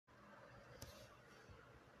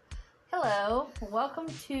Hello, welcome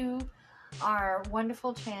to our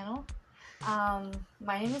wonderful channel.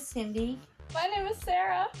 My name is Cindy, My name is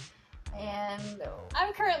Sarah. and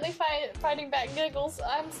I'm currently fighting back giggles.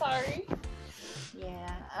 I'm sorry.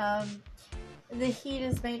 the heat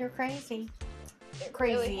has made her crazy. It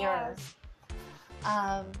really Crazier.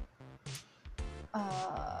 has.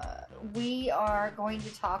 We are going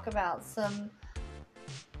to talk about some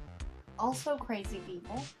also crazy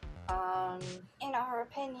people. In our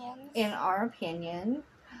opinions. In our opinion,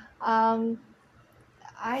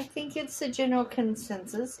 I think it's a general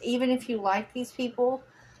consensus. Even if you like these people,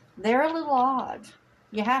 they're a little odd.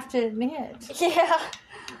 You have to admit. Yeah.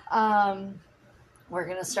 We're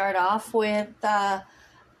going to start off with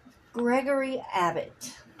Gregory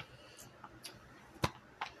Abbott.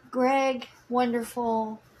 Greg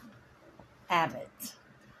Wonderful Abbott.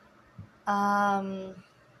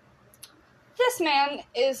 This man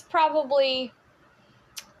is probably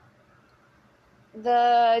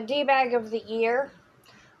the D-bag of the year.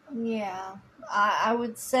 Yeah, I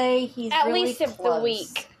would say he's At really least of close. the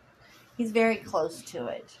week. He's very close to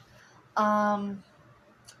it.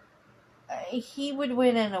 He would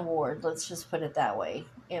win an award, let's just put it that way,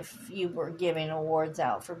 if you were giving awards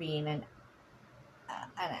out for being an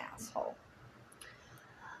asshole.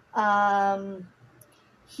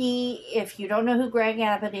 If you don't know who Greg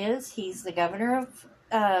Abbott is, he's the governor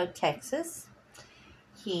of Texas.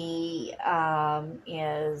 He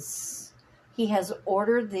has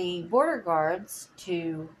ordered the border guards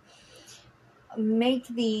to make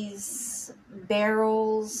these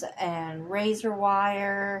barrels and razor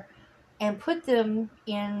wire and put them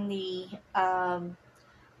in the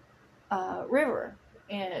river,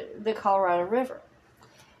 in the Colorado River.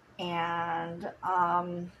 And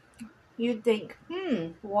you'd think,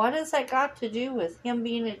 what has that got to do with him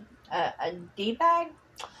being a D-bag?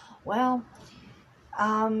 Well,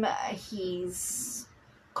 he's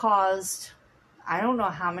caused, I don't know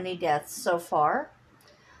how many deaths so far.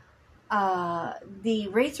 The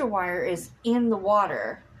razor wire is in the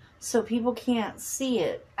water, so people can't see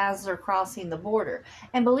it as they're crossing the border.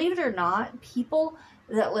 And believe it or not, people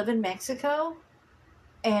that live in Mexico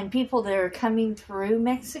and people that are coming through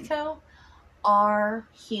Mexico are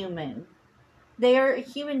human. They are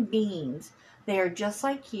human beings. They are just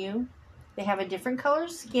like you. They have a different color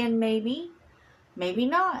skin, maybe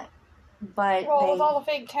not. But with all the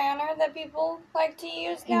fake tanner that people like to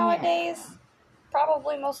use nowadays,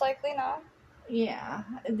 probably most likely not. Yeah,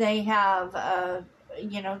 they have,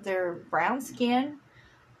 their brown skin,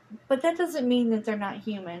 but that doesn't mean that they're not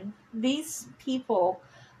human. These people,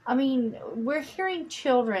 we're hearing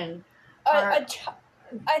children.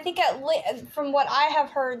 I think from what I have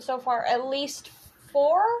heard so far, at least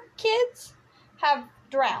 4 kids have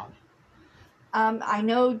drowned. I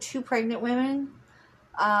know 2 pregnant women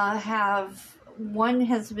one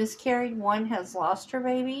has miscarried, one has lost her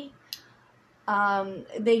baby.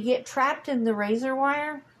 They get trapped in the razor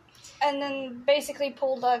wire. And then basically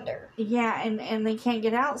pulled under. Yeah, and they can't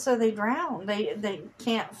get out, so they drown. They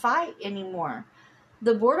can't fight anymore.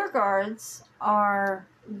 The border guards are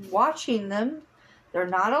watching them. They're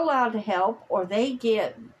not allowed to help, or they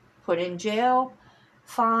get put in jail,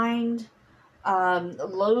 fined,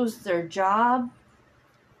 lose their job.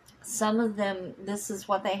 Some of them, this is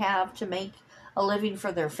what they have to make a living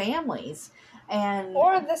for their families.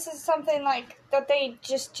 Or this is something like that they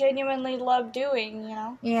just genuinely love doing,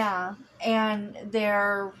 Yeah, and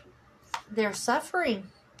they're suffering,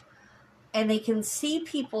 and they can see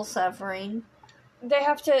people suffering. They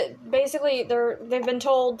have to basically they've been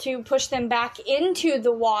told to push them back into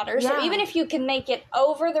the water. Yeah. So even if you can make it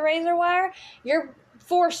over the razor wire, you're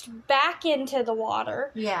forced back into the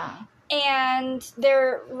water. Yeah, and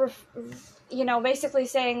they're basically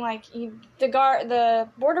saying the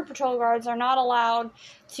border patrol guards are not allowed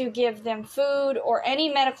to give them food or any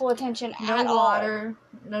medical attention at all. Water,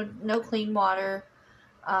 no clean water,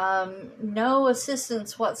 no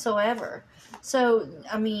assistance whatsoever. So,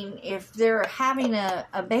 if they're having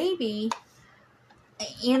a baby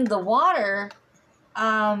in the water,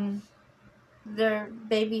 their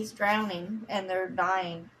baby's drowning and they're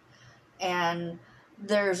dying. And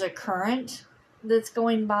there's a current that's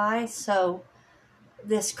going by, so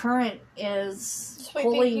this current is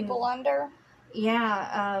sweeping people under.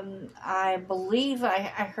 Yeah, I believe I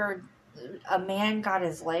heard a man got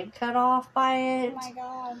his leg cut off by it. Oh my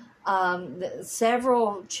God.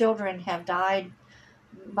 Several children have died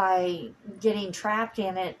by getting trapped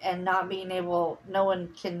in it and not being able, no one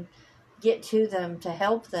can get to them to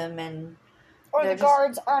help them, and or the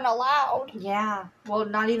guards aren't allowed. Yeah, well,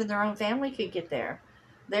 not even their own family could get there.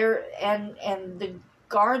 And the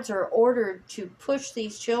guards are ordered to push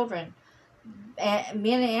these children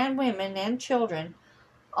men and women and children,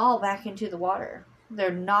 all back into the water.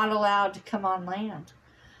 They're not allowed to come on land.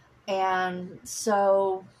 And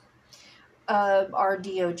so our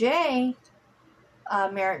DOJ,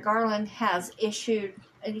 Merrick Garland, has issued,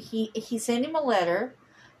 he sent him a letter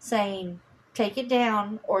saying, take it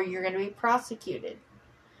down or you're going to be prosecuted.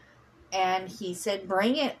 And he said,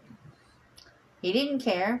 bring it. He didn't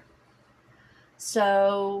care.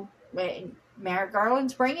 So Merrick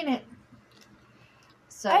Garland's bringing it.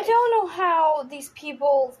 So I don't know how these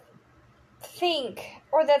people think,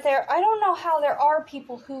 or that I don't know how there are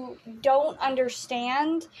people who don't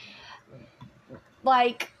understand,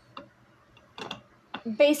 like,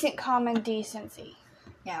 basic common decency.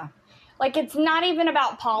 Yeah. Like, it's not even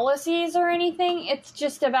about policies or anything. It's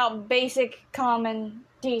just about basic common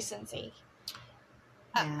decency.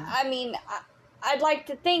 Yeah. I mean, I'd like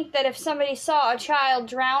to think that if somebody saw a child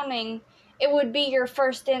drowning, it would be your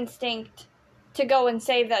first instinct to go and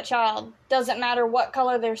save that child. Doesn't matter what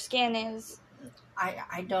color their skin is.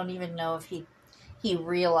 I don't even know if he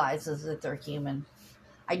realizes that they're human.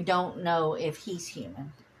 I don't know if he's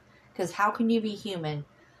human. Because how can you be human?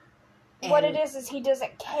 What it is he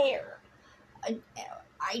doesn't care.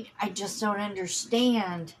 I just don't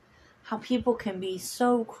understand how people can be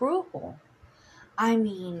so cruel. I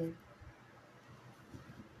mean,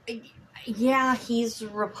 yeah, he's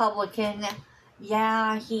Republican.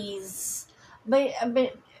 Yeah,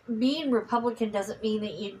 but being Republican doesn't mean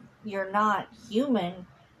that you're not human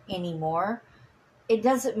anymore. It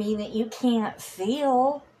doesn't mean that you can't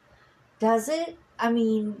feel, does it? I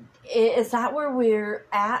mean, is that where we're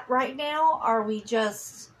at right now? Are we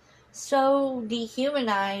just so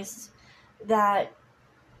dehumanized that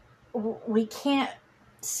we can't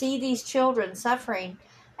see these children suffering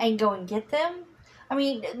and go and get them? I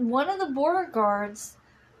mean, one of the border guards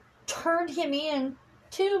turned him in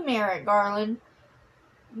to Merrick Garland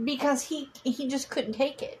because he just couldn't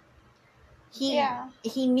take it.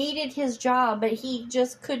 He needed his job, but he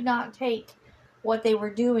just could not take what they were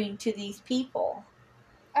doing to these people.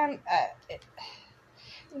 There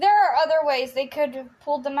are other ways they could have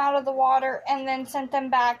pulled them out of the water and then sent them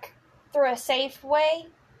back through a safe way.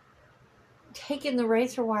 Taking the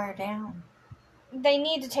razor wire down. They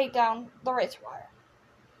need to take down the razor wire.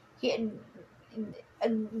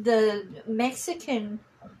 The Mexican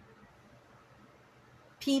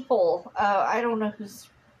people, I don't know who's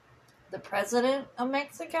the president of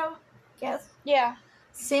Mexico, I guess? Yeah.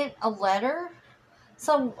 Sent a letter.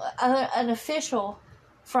 An official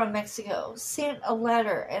from Mexico sent a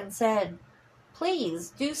letter and said,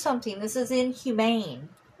 please do something. This is inhumane.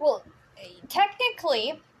 Well,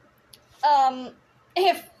 technically,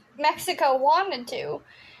 if Mexico wanted to,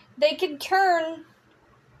 they could turn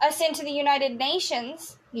us into the United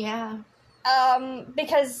Nations. Yeah.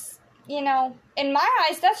 Because, in my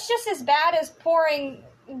eyes, that's just as bad as pouring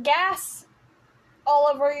gas all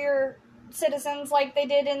over your citizens like they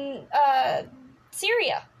did in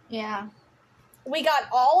Syria. Yeah. We got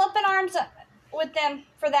all up in arms with them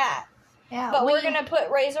for that. Yeah. But we're going to put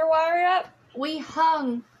razor wire up? We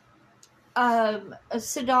hung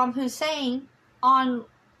Saddam Hussein on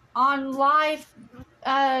live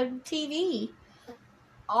TV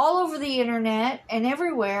all over the internet and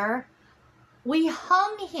everywhere. We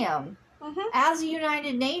hung him as the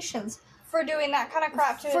United Nations for doing that kind of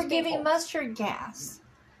crap to his people. For giving mustard gas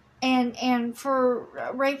and for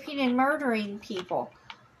raping and murdering people.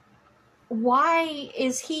 Why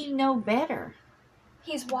is he no better?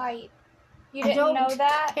 He's white. You didn't know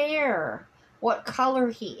that? I don't care what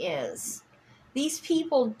color he is. These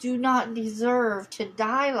people do not deserve to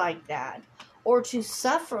die like that or to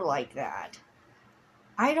suffer like that.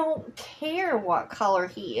 I don't care what color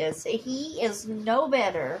he is. He is no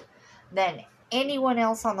better than anyone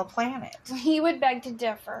else on the planet. He would beg to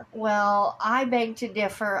differ. Well, I beg to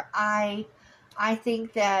differ. I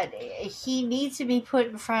think that he needs to be put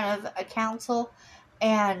in front of a council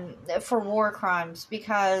and for war crimes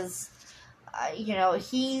because,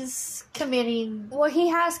 he's committing... Well, he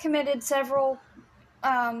has committed several,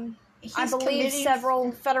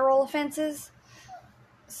 several federal offenses.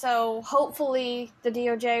 So hopefully the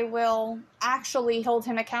DOJ will actually hold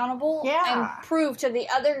him accountable and prove to the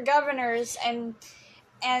other governors and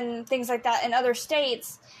things like that in other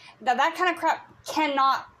states that kind of crap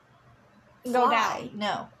cannot go down.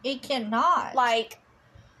 No, it cannot. Like,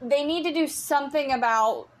 they need to do something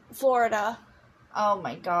about Florida. Oh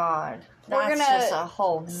my God. We're going just a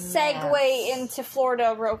whole mess. Segue into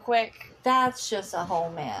Florida real quick. That's just a whole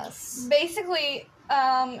mess. Basically,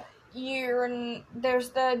 there's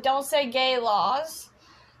the don't say gay laws.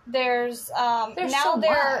 There's now so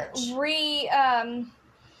they're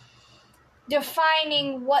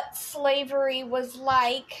defining what slavery was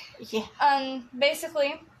like. Yeah.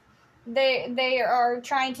 Basically, they are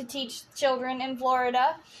trying to teach children in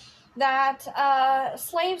Florida that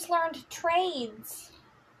slaves learned trades.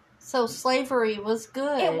 So slavery was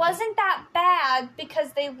good. It wasn't that bad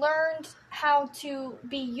because they learned how to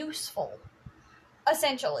be useful,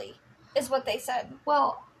 essentially, is what they said.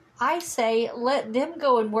 Well, I say let them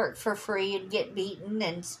go and work for free and get beaten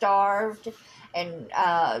and starved and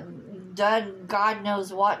done God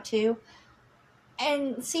knows what to,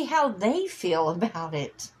 and see how they feel about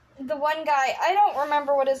it. The one guy, I don't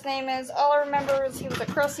remember what his name is. All I remember is he was a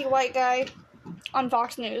crusty white guy on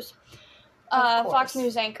Fox News. Fox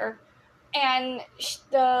News anchor. And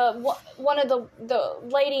one of the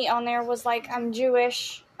lady on there was like, I'm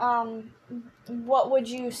Jewish. What would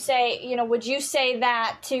you say? You know, would you say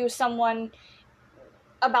that to someone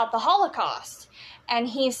about the Holocaust? And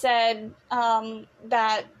he said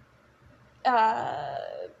that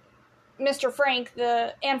Mr. Frank,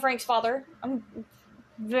 Anne Frank's father, I'm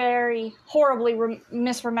very horribly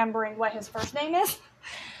misremembering what his first name is.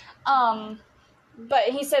 But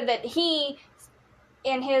he said that he,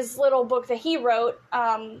 in his little book that he wrote,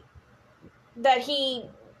 that he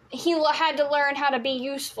had to learn how to be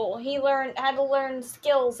useful. He had to learn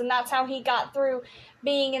skills, and that's how he got through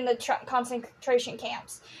being in the concentration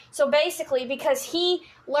camps. So basically, because he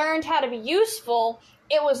learned how to be useful,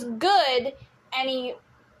 it was good, and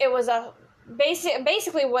it was a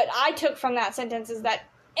basically what I took from that sentence is that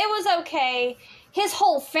it was okay. His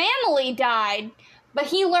whole family died, but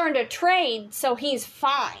he learned a trade, so he's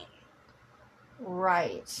fine.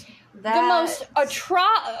 Right. The most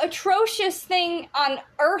atrocious thing on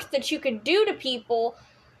earth that you could do to people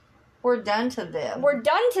were done to them.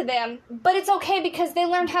 But it's okay because they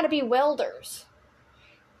learned how to be welders.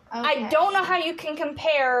 Okay. I don't know how you can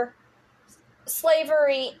compare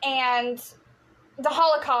slavery and the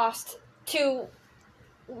Holocaust to,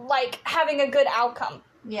 like, having a good outcome.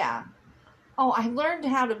 Yeah. Oh, I learned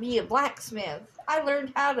how to be a blacksmith. I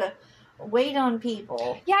learned how to wait on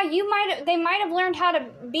people. Yeah, they might have learned how to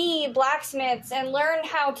be blacksmiths and learn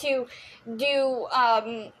how to do,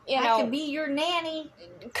 I can be your nanny.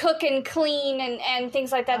 Cook and clean and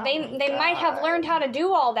things like that. They might have learned how to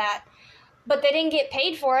do all that, but they didn't get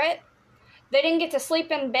paid for it. They didn't get to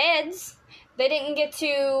sleep in beds. They didn't get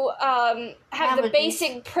to have the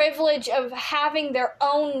basic privilege of having their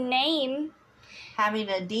own name. Having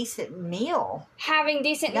a decent meal. Having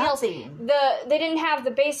decent meals. They didn't have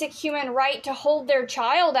the basic human right to hold their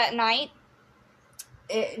child at night.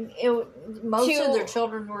 Most of their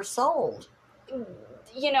children were sold.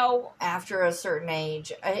 You know. After a certain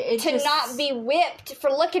age. Not be whipped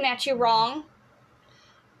for looking at you wrong.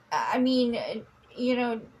 I mean, you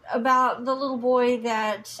know, about the little boy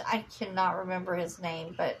that, I cannot remember his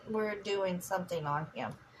name, but we're doing something on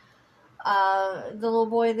him. The little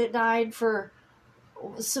boy that died for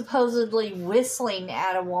supposedly whistling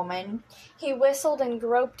at a woman. He whistled and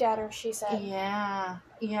groped at her, she said. Yeah.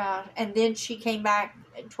 And then she came back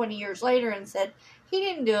 20 years later and said, he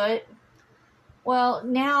didn't do it. Well,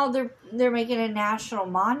 now they're making a national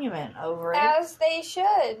monument over it. As they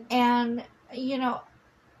should. And, you know,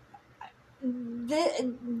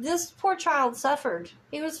 this poor child suffered.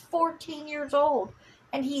 He was 14 years old,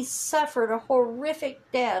 and he suffered a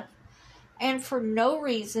horrific death, and for no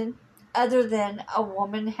reason other than a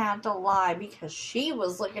woman had to lie because she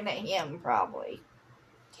was looking at him, probably.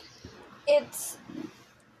 It's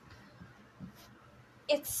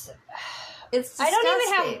disgusting. I don't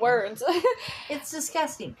even have words. It's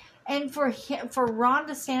disgusting. And for Ron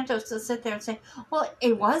DeSantis to sit there and say, well,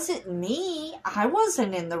 it wasn't me. I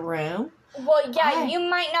wasn't in the room. Well, yeah, you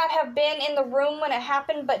might not have been in the room when it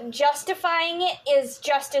happened, but justifying it is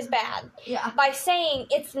just as bad. Yeah. By saying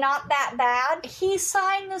it's not that bad. He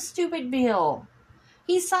signed the stupid bill.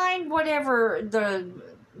 He signed whatever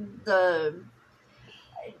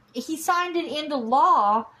he signed it into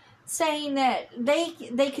law saying that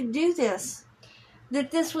they could do this.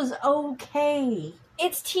 That this was okay.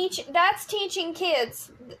 That's teaching kids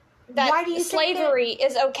that slavery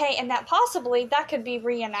is okay, and that possibly that could be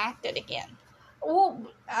reenacted again. Well,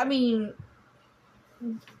 I mean,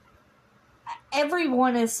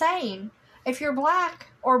 everyone is saying if you're black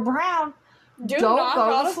or brown, don't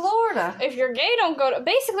go to Florida. If you're gay, don't go to.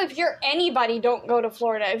 Basically, if you're anybody, don't go to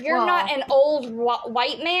Florida. If you're not an old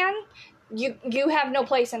white man, you have no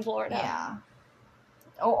place in Florida. Yeah.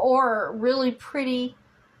 Or really pretty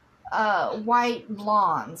white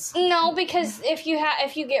blondes. No, because if you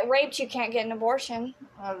get raped, you can't get an abortion.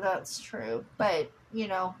 Oh, that's true. But, you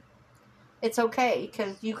know, it's okay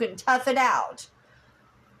because you can tough it out.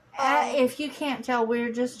 If you can't tell,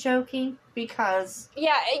 we're just joking because...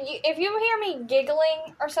 Yeah, if you hear me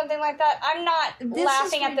giggling or something like that, I'm not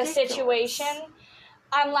laughing at the situation.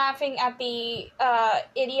 I'm laughing at the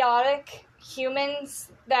idiotic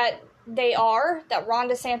humans that they are, that Ron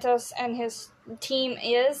DeSantis and his team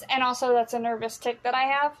is, and also that's a nervous tic that I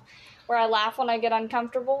have, where I laugh when I get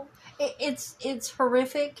uncomfortable. It's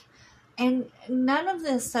horrific, and none of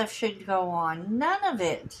this stuff should go on. None of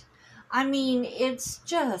it. I mean, it's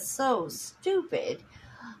just so stupid.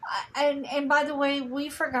 And by the way, we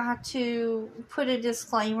forgot to put a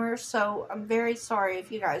disclaimer, so I'm very sorry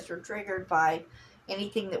if you guys are triggered by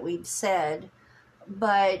anything that we've said.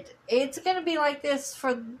 But it's going to be like this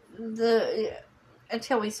for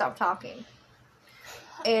until we stop talking.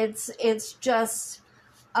 It's just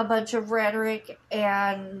a bunch of rhetoric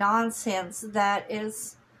and nonsense that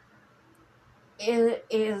is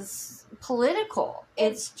political.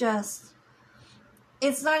 It's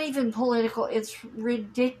not even political. It's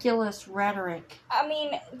ridiculous rhetoric. I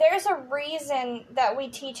mean, there's a reason that we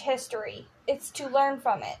teach history. It's to learn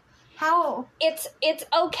from it. How? It's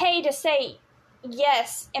okay to say,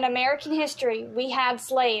 yes, in American history, we had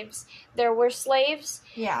slaves. There were slaves.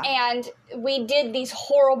 Yeah. And we did these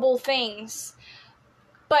horrible things.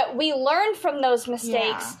 But we learned from those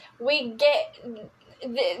mistakes. Yeah. We get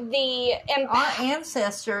our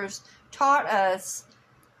ancestors taught us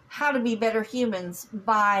how to be better humans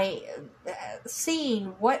by seeing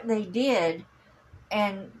what they did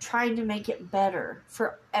and trying to make it better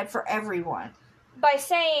for everyone. By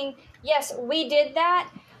saying, yes, we did that.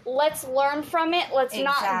 Let's learn from it. Let's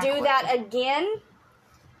not do that again.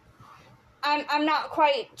 I'm not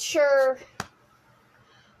quite sure.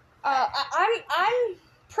 I'm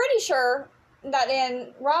pretty sure that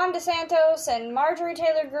in Ron DeSantis and Marjorie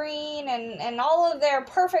Taylor Greene and all of their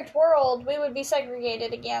perfect world, we would be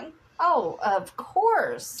segregated again. Oh, of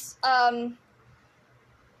course. In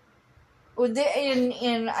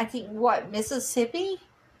I think Mississippi,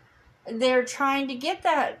 they're trying to get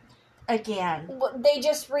that again. They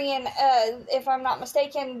just if I'm not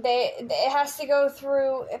mistaken, it has to go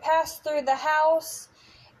through. It passed through the House.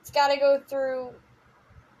 It's got to go through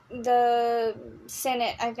the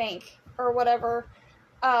Senate, I think, or whatever.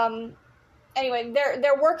 Anyway,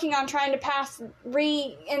 they're working on trying to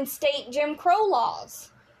reinstate Jim Crow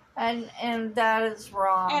laws. And that is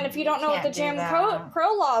wrong. And if you don't know what the Jim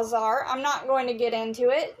Crow laws are, I'm not going to get into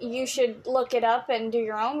it. You should look it up and do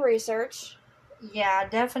your own research. Yeah,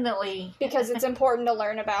 definitely. Because it's important to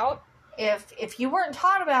learn about. If you weren't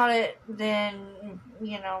taught about it, then,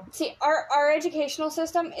 you know. See, our educational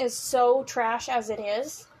system is so trash as it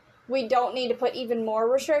is. We don't need to put even more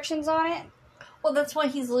restrictions on it. Well, that's why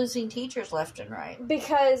he's losing teachers left and right.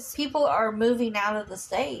 Because people are moving out of the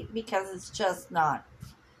state because it's not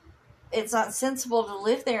sensible to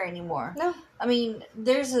live there anymore. No. I mean,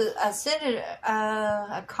 there's a senator,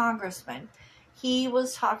 a congressman. He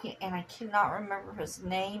was talking, and I cannot remember his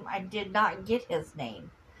name. I did not get his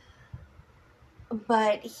name.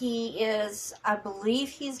 But I believe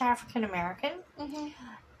he's African American. Mm-hmm.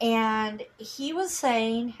 And he was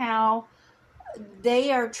saying how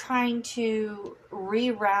they are trying to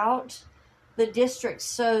reroute the districts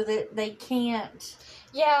so that they can't.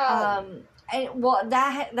 Yeah.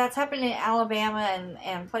 That's happened in Alabama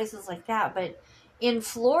and places like that. But in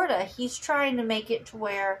Florida, he's trying to make it to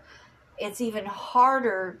where it's even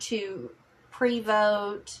harder to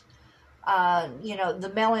pre-vote.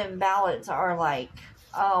 The mail-in ballots are like,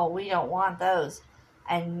 oh, we don't want those.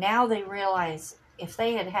 And now they realize if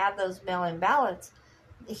they had those mail-in ballots,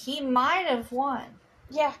 he might have won.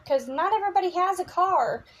 Yeah, because not everybody has a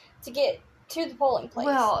car to get to the polling place.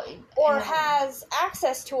 Well, or has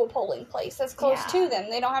access to a polling place that's close to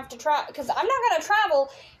them. They don't have to travel. Because I'm not going to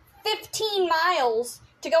travel 15 miles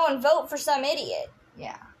to go and vote for some idiot.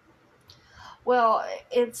 Yeah. Well,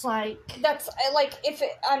 it's like... That's, like,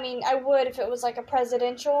 I would if it was, like, a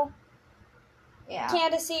presidential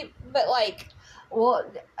candidacy, but, like...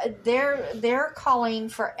 Well, they're calling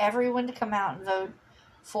for everyone to come out and vote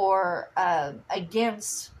for,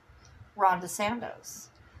 against Ron DeSantis.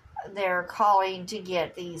 They're calling to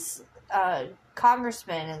get these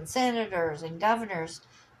congressmen and senators and governors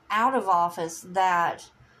out of office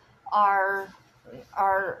that are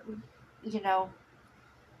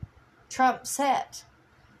Trump set.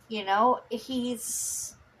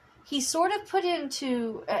 He's sort of put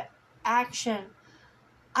into action.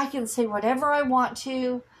 I can say whatever I want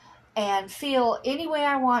to and feel any way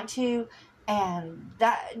I want to, and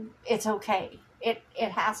that it's okay. It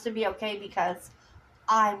has to be okay because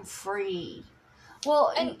I'm free.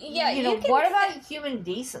 Well, and what about human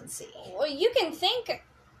decency? Well, you can think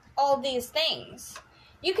all these things,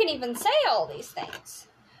 You can even say all these things.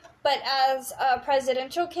 But as a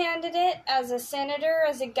presidential candidate, as a senator,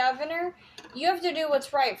 as a governor, you have to do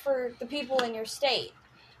what's right for the people in your state.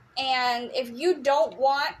 And if you don't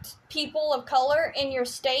want people of color in your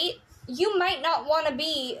state, you might not want to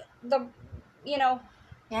be a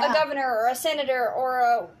governor or a senator or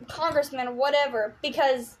a congressman or whatever,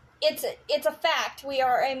 because it's a fact. We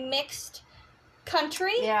are a mixed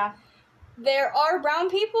country. Yeah. There are brown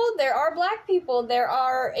people, there are black people, there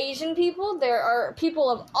are Asian people, there are people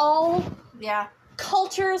of all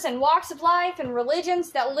cultures and walks of life and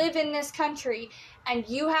religions that live in this country, and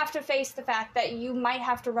you have to face the fact that you might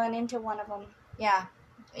have to run into one of them. Yeah.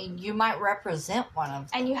 You might represent one of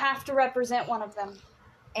them. And you have to represent one of them.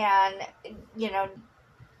 And,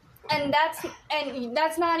 And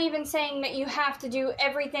that's not even saying that you have to do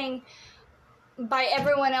everything by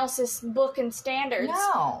everyone else's book and standards.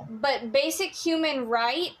 No. But basic human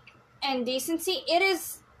right and decency, it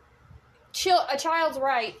is a child's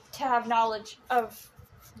right to have knowledge of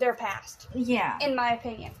their past. Yeah. In my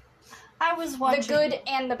opinion. I was watching... The good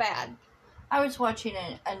and the bad. I was watching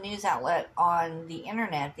a news outlet on the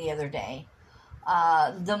internet the other day.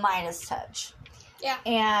 The Midas Touch. Yeah.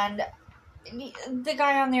 And the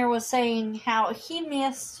guy on there was saying how he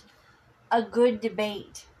missed a good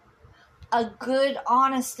debate. A good,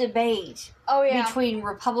 honest debate. Oh, yeah. Between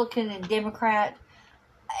Republican and Democrat.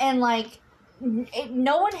 And,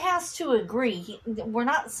 no one has to agree. We're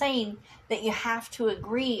not saying that you have to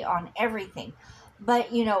agree on everything. But,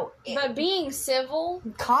 but being civil.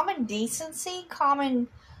 Common decency, common,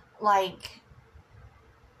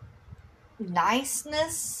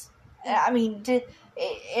 niceness. I mean,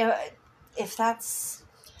 if that's...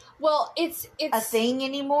 Well, it's a thing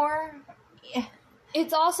anymore.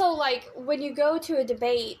 It's also when you go to a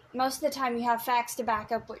debate, most of the time you have facts to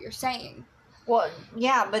back up what you're saying. Well,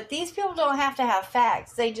 yeah, but these people don't have to have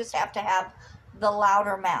facts. They just have to have the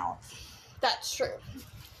louder mouth. That's true.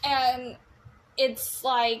 And it's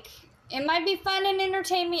it might be fun and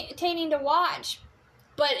entertaining to watch,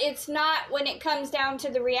 but it's not when it comes down to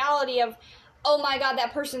the reality of, oh my God,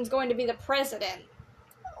 that person's going to be the president.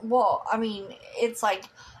 Well, I mean, it's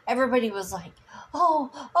everybody was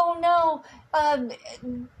oh no,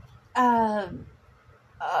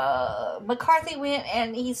 McCarthy went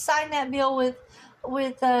and he signed that bill with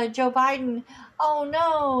Joe Biden. Oh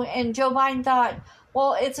no. And Joe Biden thought,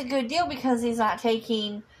 well, it's a good deal because he's not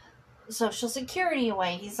taking Social Security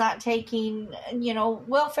away. He's not taking,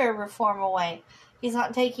 welfare reform away. He's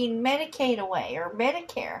not taking Medicaid away or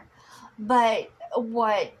Medicare. But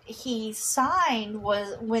what he signed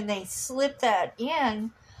was, when they slipped that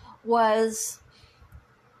in, was,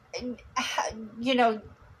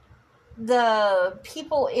 the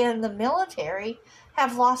people in the military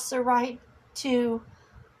have lost their right to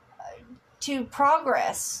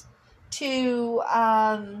progress, to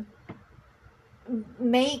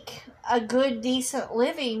make a good, decent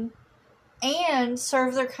living and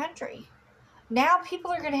serve their country. Now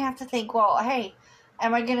people are going to have to think, well, hey,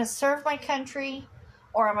 am I going to serve my country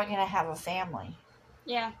or am I going to have a family?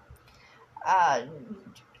 Yeah. I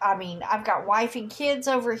mean, I've got wife and kids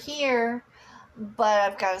over here, but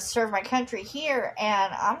I've got to serve my country here,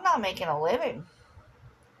 and I'm not making a living.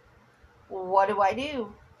 What do I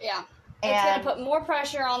do? Yeah. It's going to put more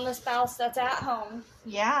pressure on the spouse that's at home.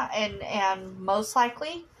 Yeah, and most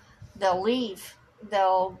likely, they'll leave.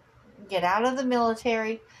 They'll get out of the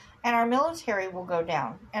military, and our military will go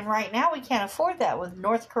down. And right now, we can't afford that with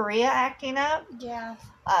North Korea acting up. Yeah.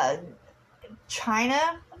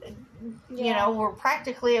 China, we're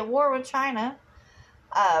practically at war with China.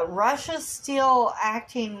 Russia's still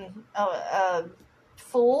acting a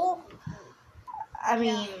fool. I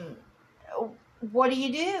mean, what do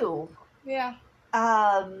you do? Yeah.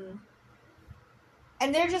 And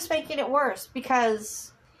they're just making it worse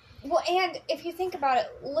because... Well, and if you think about it,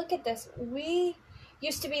 look at this. We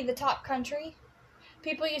used to be the top country.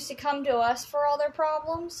 People used to come to us for all their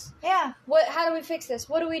problems. Yeah. How do we fix this?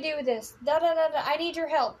 What do we do with this? I need your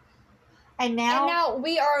help. And now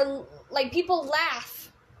we are, people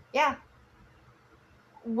laugh. Yeah.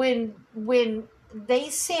 When they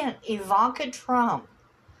sent Ivanka Trump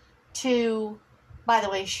to... By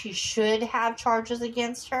the way, she should have charges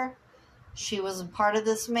against her. She was a part of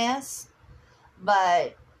this mess.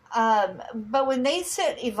 But when they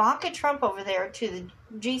sent Ivanka Trump over there to the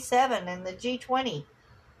G7 and the G20,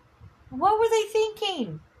 what were they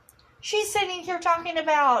thinking? She's sitting here talking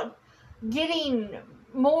about getting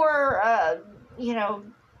more,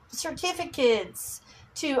 certificates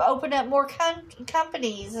to open up more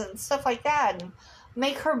companies and stuff like that, and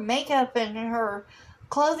make her makeup and her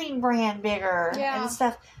clothing brand bigger and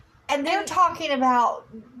stuff. And they're talking about,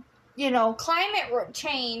 climate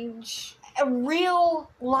change. A real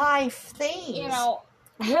life thing. How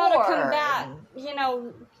to combat,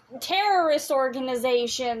 terrorist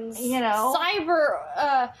organizations.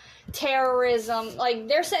 Cyber terrorism. Like,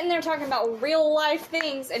 they're sitting there talking about real life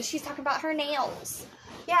things, and she's talking about her nails.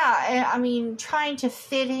 Yeah, I mean, trying to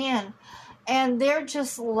fit in. And they're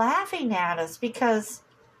just laughing at us because,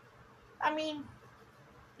 I mean,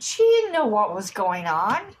 she didn't know what was going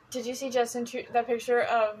on. Did you see that picture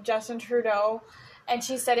of Justin Trudeau? And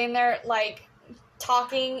she's sitting there, like,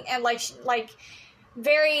 talking and,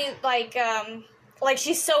 very,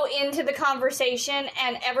 she's so into the conversation,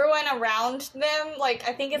 and everyone around them,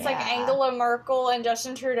 I think it's, Angela Merkel and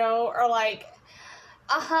Justin Trudeau are like,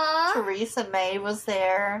 Theresa May was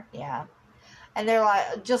there. Yeah. And they're,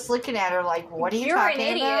 just looking at her like, what are you talking about? You're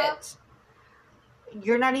an idiot.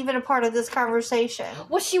 You're not even a part of this conversation.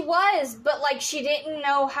 Well, she was, but, she didn't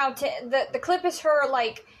know how to... The clip is her,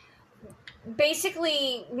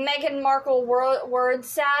 basically Meghan Markle word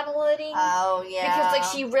salivating. Oh, yeah.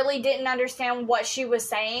 Because, she really didn't understand what she was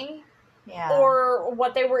saying. Yeah. Or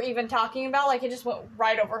what they were even talking about. It just went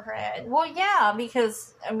right over her head. Well, yeah,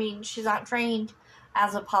 because, I mean, she's not trained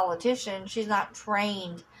as a politician. She's not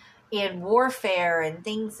trained in warfare and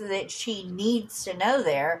things that she needs to know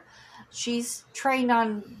there. She's trained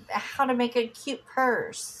on how to make a cute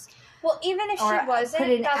purse. Well, even if she wasn't,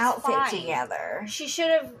 put an that's outfit fine. Together.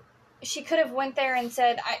 She could have went there and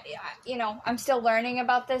said, I'm still learning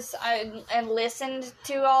about this, and listened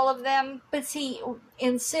to all of them. But see,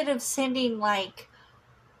 instead of sending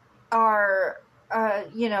our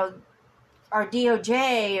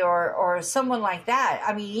DOJ or someone like that,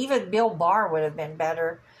 I mean, even Bill Barr would have been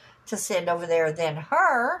better to send over there than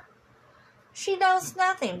her. She knows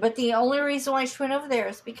nothing. But the only reason why she went over there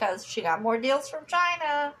is because she got more deals from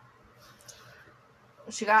China.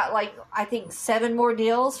 She got, I think 7 more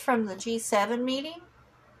deals from the G7 meeting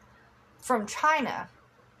from China.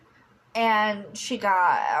 And she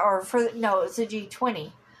got, it was the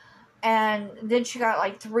G20. And then she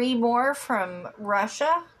got, 3 more from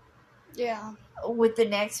Russia. Yeah. With the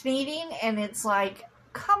next meeting. And it's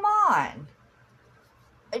come on.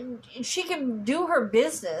 She can do her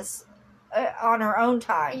business on her own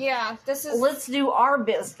time. Yeah, Let's do our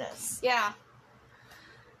business. Yeah.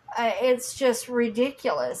 It's just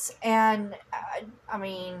ridiculous. And, I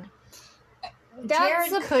mean,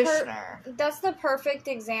 Jared Kushner. That's the perfect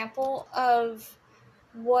example of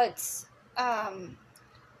what's...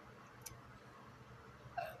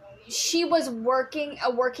 she was a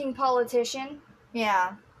working politician.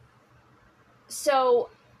 Yeah. So,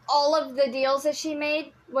 all of the deals that she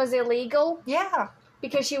made was illegal. Yeah.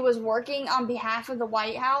 Because she was working on behalf of the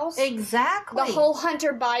White House. Exactly. The whole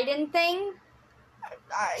Hunter Biden thing.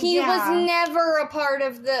 He was never a part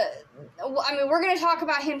of the... I mean, we're going to talk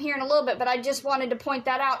about him here in a little bit, but I just wanted to point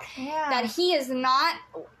that out. Yeah. That he is not...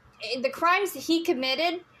 The crimes that he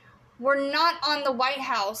committed were not on the White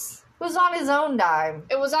House. It was on his own dime.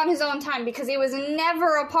 It was on his own time because he was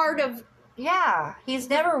never a part of... Yeah, he's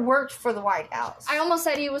never worked for the White House. I almost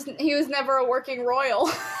said he was never a working royal.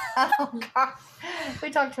 Oh, God. We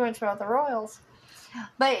talked too much about the royals.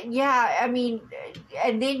 But, yeah, I mean,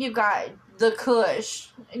 and then you got the Kush.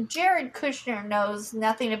 Jared Kushner knows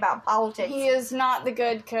nothing about politics. He is not the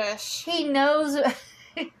good Kush. He knows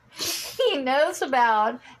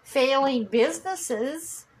about failing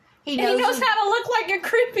businesses. He knows how to look like a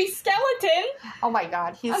creepy skeleton. Oh my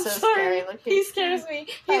God, he's scary looking. He scares me.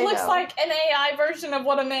 He looks like an AI version of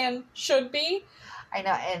what a man should be. I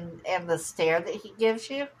know, and the stare that he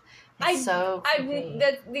gives you is so creepy.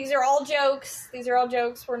 These are all jokes.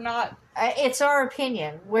 We're not... it's our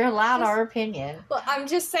opinion. We're allowed our opinion. Well, I'm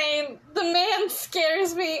just saying, the man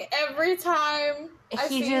scares me every time I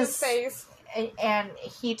see his face. And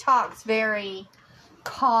he talks very...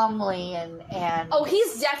 calmly and oh,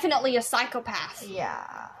 he's definitely a psychopath.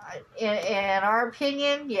 Yeah, in our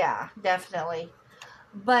opinion, yeah, definitely.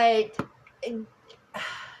 But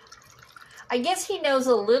I guess he knows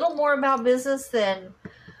a little more about business than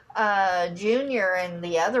Junior and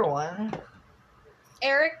the other one,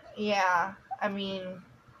 Eric. Yeah, I mean,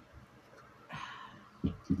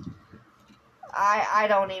 I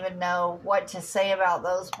don't even know what to say about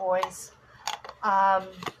those boys.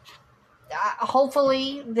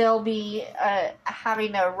 Hopefully they'll be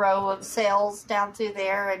having a row of sales down through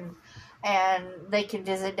there, and they can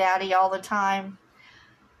visit Daddy all the time,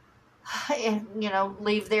 and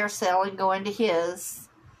leave their cell and go into his.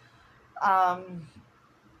 But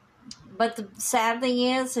the sad thing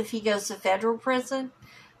is, if he goes to federal prison,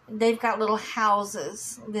 they've got little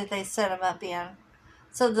houses that they set him up in,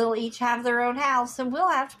 So they'll each have their own house, and we'll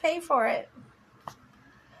have to pay for it.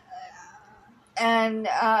 And,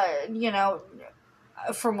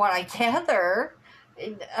 from what I gather,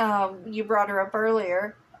 you brought her up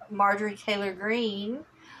earlier, Marjorie Taylor Greene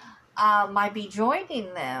might be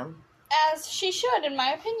joining them. As she should, in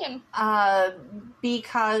my opinion.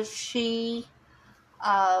 Because she,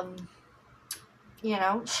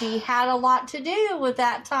 she had a lot to do with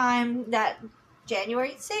that time, that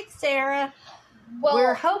January 6th era. Well,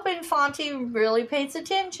 we're hoping Fonte really pays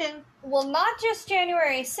attention. Well, not just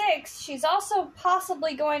January 6th. She's also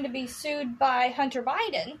possibly going to be sued by Hunter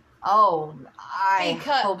Biden. Oh, I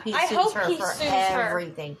hope he sues her for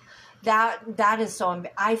everything. That is so...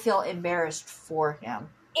 I feel embarrassed for him.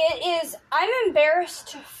 It is... I'm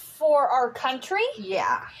embarrassed for our country.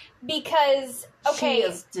 Yeah. Because, okay... She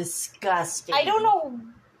is disgusting. I don't know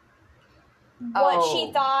what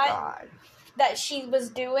she thought that she was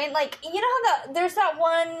doing. Like, you know how there's that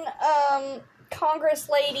one Congress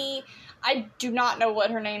lady... I do not know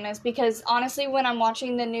what her name is, because honestly, when I'm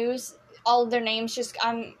watching the news, all of their names just...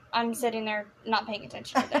 I'm sitting there not paying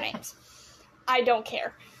attention to their names. I don't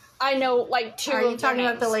care. I know, like, two of their names. Are you talking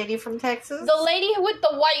about the lady from Texas? The lady with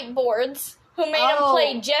the whiteboards who made them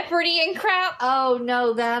play Jeopardy and crap. Oh,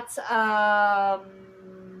 no, that's, oh,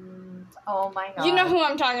 my God. You know who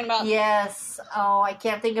I'm talking about. Yes. Oh, I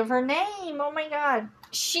can't think of her name. Oh, my God.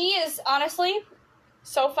 She is, honestly,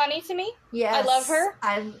 so funny to me. Yes. I love her.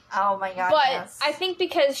 Oh, my God, But yes. I think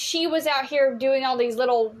because she was out here doing all these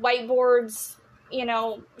little whiteboards,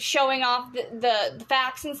 showing off the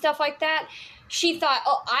facts and stuff like that, she thought,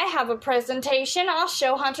 oh, I have a presentation. I'll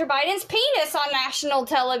show Hunter Biden's penis on national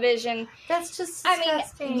television. That's just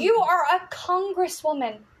disgusting. I mean, you are a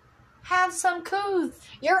congresswoman. Have some couth.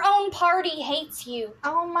 Your own party hates you.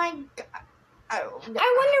 Oh, my God. Oh, no.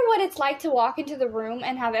 I wonder what it's like to walk into the room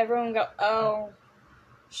and have everyone go, oh.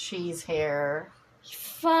 She's here.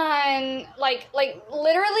 Fun. Like,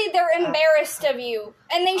 literally, they're embarrassed of you.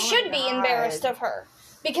 And they should be embarrassed of her.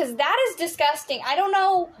 Because that is disgusting. I don't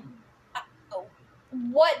know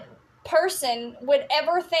what person would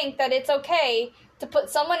ever think that it's okay to put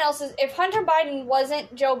someone else's... If Hunter Biden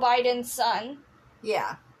wasn't Joe Biden's son...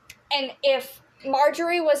 Yeah. And if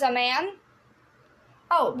Marjorie was a man...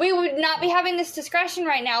 Oh. We would not be having this discussion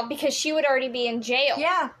right now because she would already be in jail.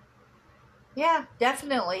 Yeah. Yeah,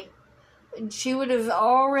 definitely. She would have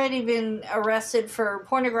already been arrested for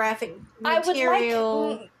pornographic material. I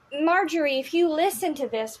would like... Marjorie, if you listen to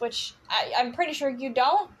this, which I'm pretty sure you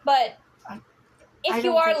don't, but... If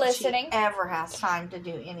you are listening, she ever has time to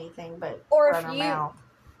do anything but run her mouth.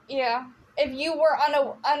 Yeah, if you were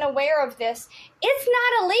unaware of this, it's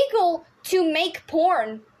not illegal to make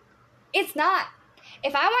porn. It's not.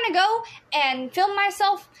 If I want to go and film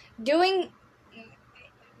myself doing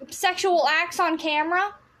sexual acts on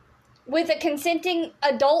camera with a consenting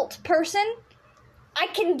adult person, I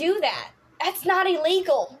can do that. That's not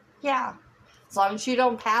illegal. Yeah, as long as you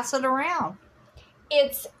don't pass it around.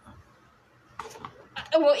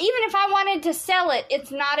 Well, even if I wanted to sell it,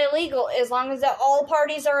 it's not illegal as long as all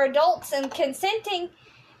parties are adults and consenting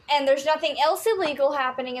and there's nothing else illegal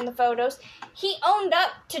happening in the photos. He owned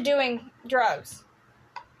up to doing drugs.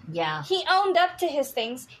 Yeah. He owned up to his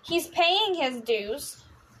things. He's paying his dues.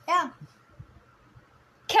 Yeah.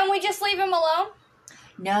 Can we just leave him alone?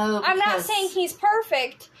 No, I'm not saying he's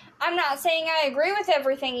perfect. I'm not saying I agree with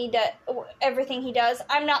everything he does.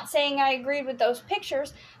 I'm not saying I agreed with those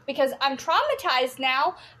pictures because I'm traumatized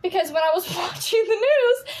now because when I was watching the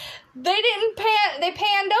news, they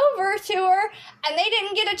panned over to her and they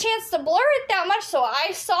didn't get a chance to blur it that much, so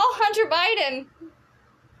I saw Hunter Biden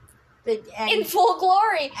in full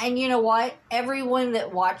glory. And you know what? Everyone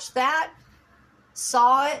that watched that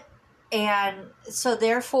saw it. And so,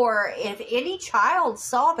 therefore, if any child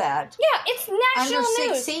saw that... Yeah, it's national news.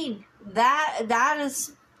 Under 16, that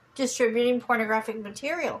is distributing pornographic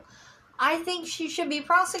material. I think she should be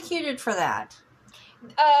prosecuted for that.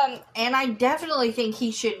 And I definitely think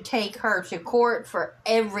he should take her to court for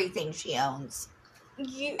everything she owns.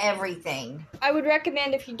 Everything. I would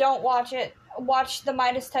recommend, if you don't watch it, watch The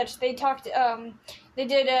Midas Touch. They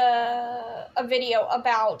did a video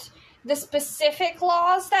about... the specific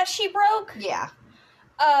laws that she broke. Yeah.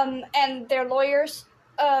 And their lawyers,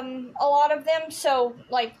 a lot of them, so,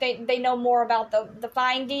 like, they know more about the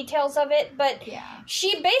fine details of it, but yeah.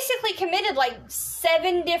 She basically committed,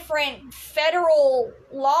 7 different federal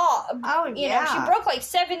law. Oh, yeah. She broke,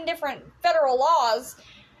 7 different federal laws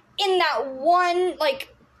in that one,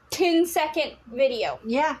 10-second video.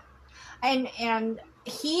 Yeah. And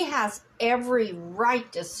he has every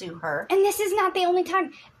right to sue her. And this is not the only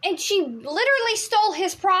time. And she literally stole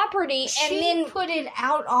his property and then put it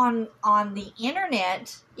out on the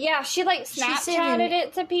internet. Yeah, she like Snapchatted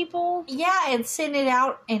it to people. Yeah, and sent it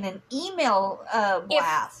out in an email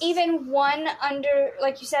blast. If even one under,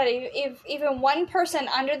 like you said, if even one person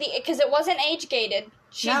under the, because it wasn't age gated.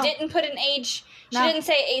 She didn't put an age. She didn't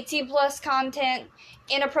say 18 plus content,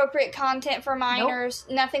 inappropriate content for minors,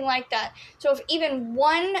 nothing like that. So if even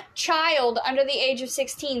one child under the age of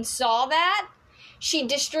 16 saw that, she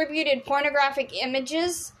distributed pornographic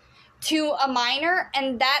images to a minor,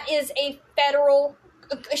 and that is a federal.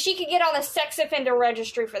 She could get on the sex offender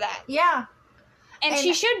registry for that. Yeah. And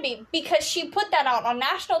she should be, because she put that out on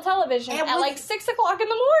national television at like 6 o'clock in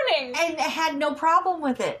the morning. And had no problem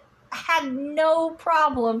with it. Had no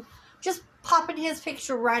problem just popping his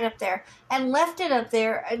picture right up there and left it up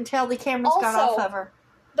there until the cameras got off of her.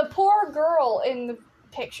 The poor girl in the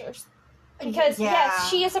pictures. Because, yes,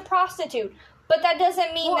 she is a prostitute. But that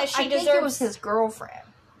doesn't mean that she deserves... I think it was his girlfriend.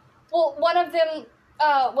 Well, one of them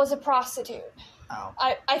was a prostitute. Oh.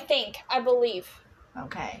 I believe.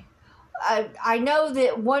 Okay. I know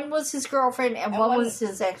that one was his girlfriend and one was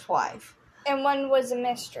his ex-wife. And one was a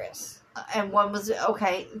mistress. And one was,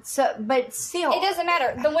 okay, so, but still. It doesn't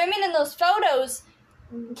matter. The women in those photos,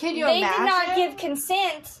 can you imagine? They did not give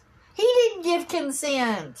consent. He didn't give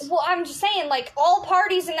consent. Well, I'm just saying, like, all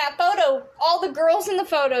parties in that photo, all the girls in the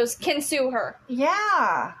photos can sue her.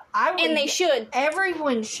 Yeah. And they should.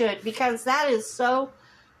 Everyone should, because that is so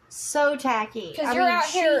tacky. Because you're out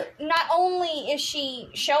here, not only is she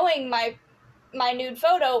showing my nude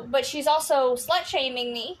photo, but she's also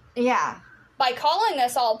slut-shaming me. Yeah. By calling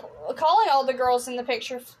all the girls in the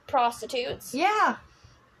picture prostitutes. Yeah.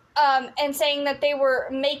 And saying that they were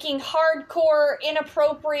making hardcore,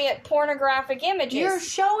 inappropriate, pornographic images. You're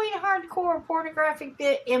showing hardcore pornographic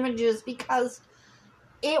images because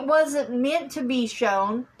it wasn't meant to be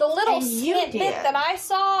shown. The little snippet that I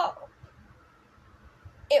saw,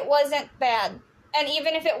 it wasn't bad. And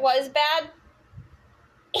even if it was bad,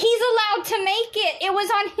 he's allowed to make it. It was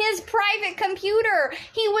on his private computer.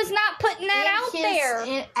 He was not putting that out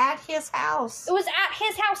there. At his house. It was at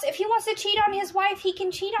his house. If he wants to cheat on his wife, he can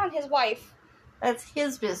cheat on his wife. That's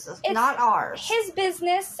his business, not ours. His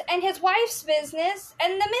business and his wife's business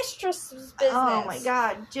and the mistress's business. Oh my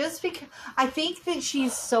God. Just because I think that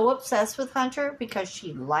she's so obsessed with Hunter because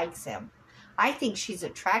she likes him. I think she's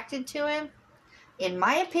attracted to him. In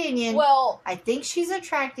my opinion, I think she's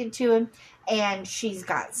attracted to him. And she's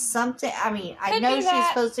got something. I mean, I know she's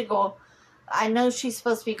supposed to go. I know she's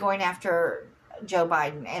supposed to be going after Joe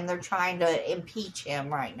Biden, and they're trying to impeach him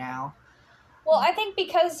right now. Well, I think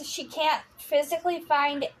because she can't physically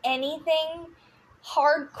find anything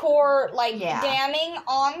hardcore, damning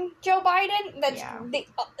on Joe Biden.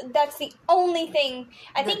 That's the only thing.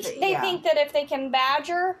 I think they think that if they can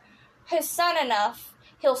badger his son enough,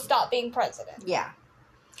 he'll stop being president. Yeah.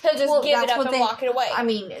 He'll just give it up and walk it away. I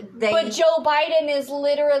mean, but Joe Biden is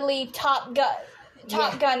literally Top Gun.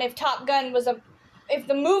 Top Gun. If Top Gun was if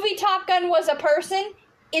the movie Top Gun was a person,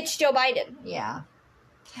 it's Joe Biden. Yeah.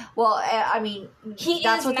 Well, I mean,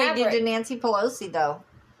 that's what they did to Nancy Pelosi, though.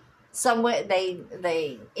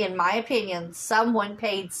 They, in my opinion, someone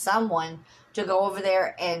paid someone to go over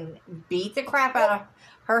there and beat the crap out of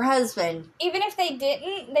her husband. Even if they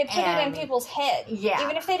didn't, they put it in people's head. Yeah.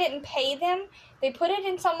 Even if they didn't pay them, they put it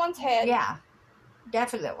in someone's head. Yeah,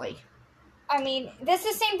 definitely. I mean, this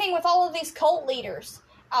is the same thing with all of these cult leaders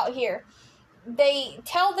out here. They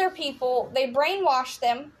tell their people, they brainwash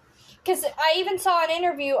them. Because I even saw an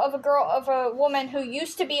interview of a woman who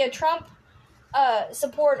used to be a Trump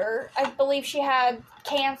supporter. I believe she had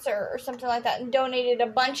cancer or something like that and donated a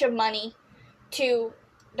bunch of money to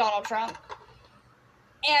Donald Trump.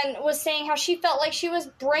 And was saying how she felt like she was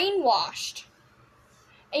brainwashed.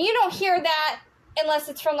 And you don't hear that unless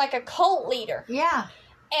it's from like a cult leader. Yeah.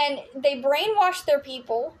 And they brainwash their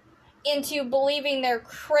people into believing their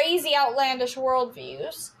crazy, outlandish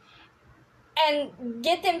worldviews and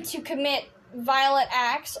get them to commit violent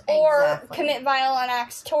acts or commit violent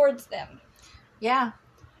acts towards them. Yeah.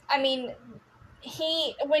 I mean,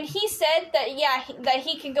 when he said that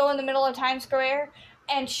he could go in the middle of Times Square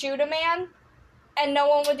and shoot a man and no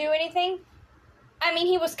one would do anything, I mean,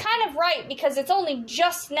 he was kind of right, because it's only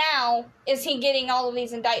just now is he getting all of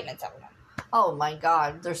these indictments out of him. Oh my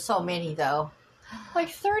God, there's so many though. Like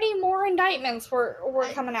 30 more indictments were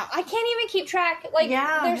coming out. I can't even keep track.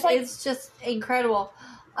 It's just incredible.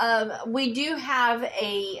 We do have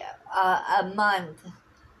a month,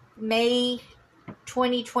 May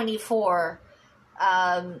 2024.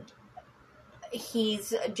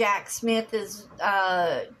 Jack Smith is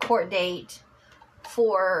court date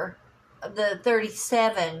for the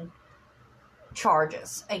 37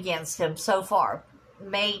 charges against him so far,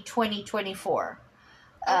 May 2024.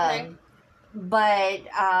 Okay. But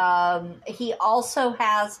he also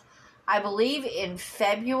has, I believe, in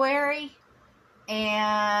February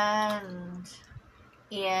and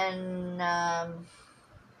in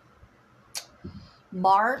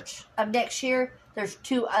March of next year, there's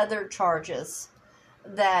 2 other charges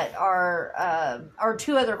that are, or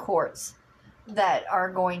 2 other courts that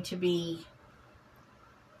are going to be,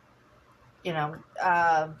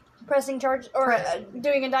 pressing charge or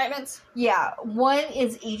doing indictments. Yeah, one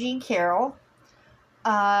is E. Jean Carroll.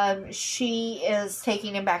 She is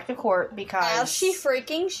taking him back to court because, as she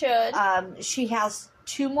freaking should. She has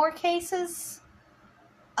 2 more cases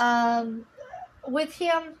with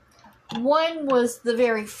him. One was the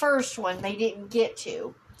very first one they didn't get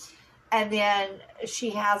to, and then she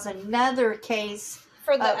has another case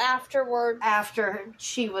for the afterward. After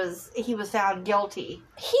he was found guilty.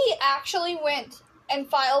 He actually went and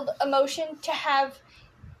filed a motion to have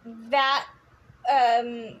that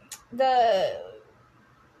to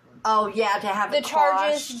have the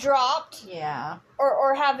charges dropped. Yeah.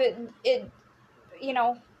 Or have it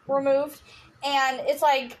removed. And it's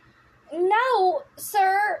like, no,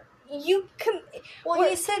 sir, you can. Well,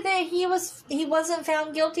 he said that he wasn't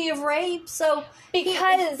found guilty of rape, so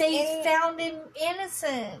because they found him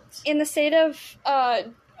innocent in the state of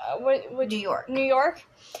New York.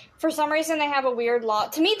 For some reason, they have a weird law.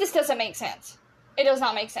 To me, this doesn't make sense. It does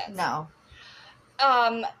not make sense. No.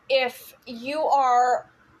 If you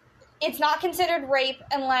are, it's not considered rape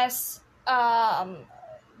unless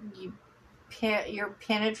you're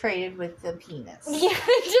penetrated with the penis. Yeah,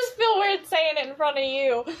 I just feel weird saying it in front of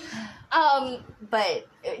you. But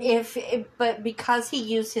because he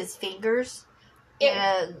used his fingers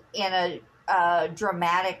in a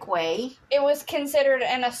dramatic way, it was considered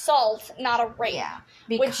an assault, not a rape. Yeah,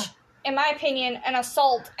 which, in my opinion, an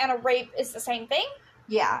assault and a rape is the same thing.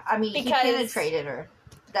 Yeah, I mean, he penetrated her.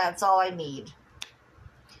 That's all I need.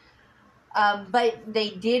 But they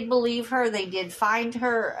did believe her. They did find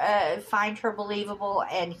her believable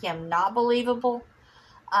and him not believable.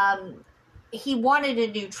 He wanted a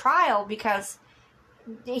new trial because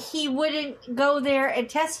he wouldn't go there and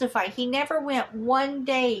testify. He never went one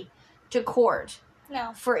day to court.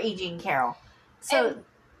 No. For E. Jean Carroll. So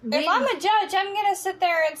if I'm a judge, I'm going to sit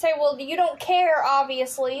there and say, well, you don't care,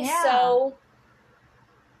 obviously, yeah. So.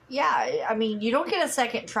 Yeah, I mean, you don't get a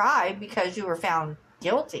second try because you were found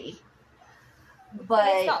guilty. But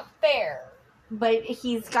it's not fair. But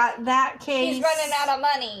he's got that case. He's running out of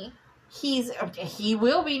money. He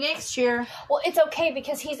will be next year. Well, it's okay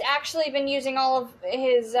because he's actually been using all of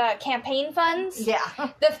his campaign funds. Yeah.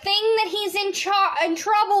 The thing that he's in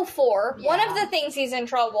trouble for, yeah. One of the things he's in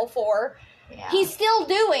trouble for, yeah. He's still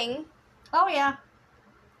doing. Oh, yeah.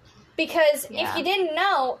 Because if you didn't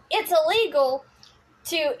know, it's illegal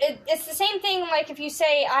it's the same thing like if you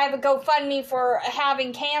say, I have a GoFundMe for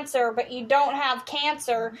having cancer, but you don't have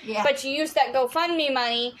cancer, but you use that GoFundMe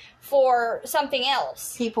money for something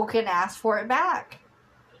else. People can ask for it back.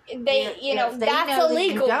 That's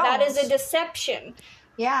illegal. That is a deception.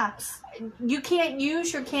 Yeah. You can't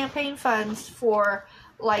use your campaign funds for,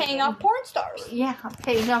 like... paying off porn stars. Yeah,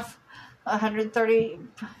 paying off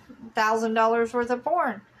 $130,000 worth of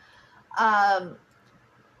porn.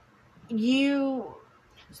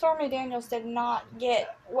 Stormy Daniels did not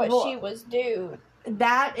get what she was due.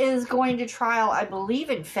 That is going to trial, I believe,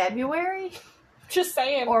 in February. Just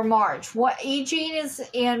saying. Or March. E. Jean is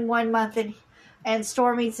in 1 month and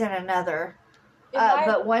Stormy's in another.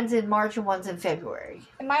 But one's in March and one's in February.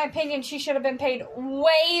 In my opinion, she should have been paid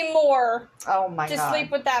way more. Oh my God. To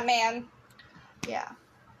sleep with that man. Yeah.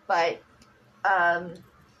 But,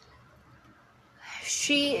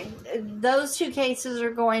 those 2 cases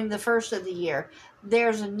are going the first of the year.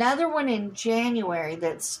 There's another one in January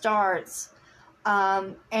that starts,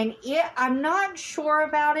 and I'm not sure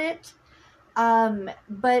about it,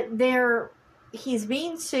 but he's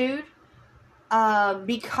being sued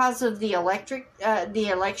because of the election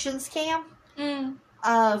scam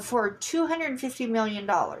for $250 million.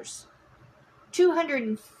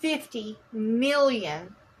 $250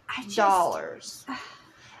 million.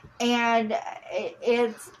 And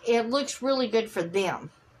it looks really good for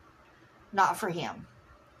them, not for him.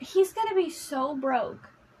 He's going to be so broke.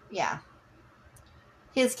 Yeah.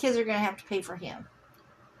 His kids are going to have to pay for him.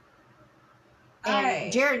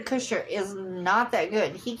 And Jared Kushner is not that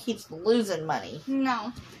good. He keeps losing money.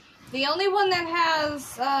 No. The only one that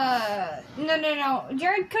has, no.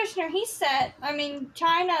 Jared Kushner, he's set. I mean,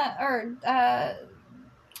 China, or,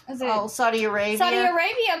 is it? Oh, Saudi Arabia. Saudi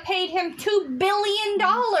Arabia paid him $2 billion.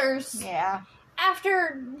 Yeah.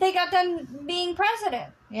 After they got done being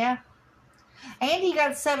president. Yeah. And he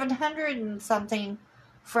got 700 and something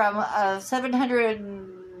from, 700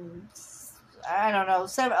 and, I don't know,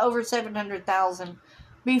 over 700,000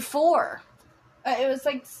 before. It was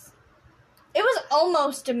like... It was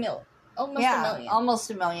almost a million.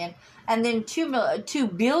 Almost a million. And then 2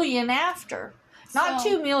 billion after. Not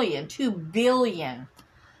 2 million, 2 billion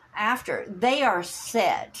after. They are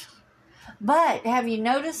set. But have you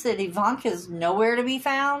noticed that Ivanka's nowhere to be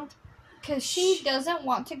found? Because she doesn't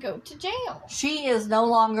want to go to jail. She is no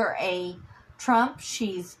longer a Trump.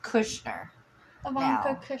 She's Kushner.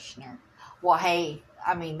 Ivanka Kushner. Well, hey,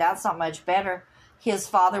 I mean, that's not much better. His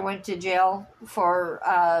father went to jail for...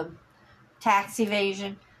 tax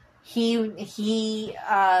evasion. He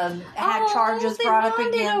had charges brought up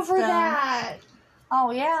against him. That. Oh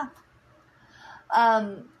yeah.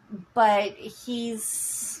 But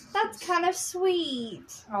he's... That's kind of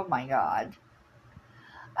sweet. Oh my God.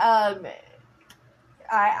 I'm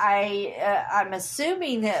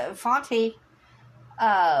assuming that Fonte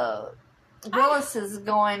Willis is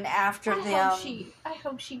going after them. I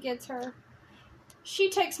hope she gets her. She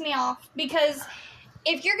ticks me off because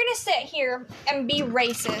if you're gonna sit here and be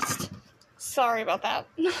racist, sorry about that.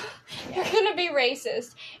 You're gonna be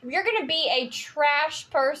racist. If you're gonna be a trash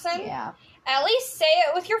person, at least say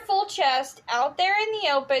it with your full chest out there in the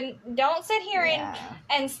open. Don't sit here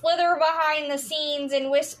and slither behind the scenes and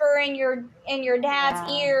whisper in your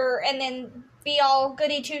dad's ear and then be all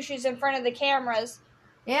goody two shoes in front of the cameras.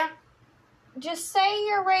 Yeah. Just say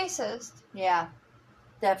you're racist. Yeah,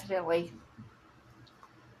 definitely.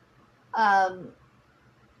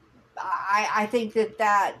 I think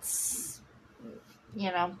that's,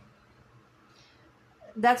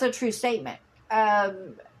 that's a true statement.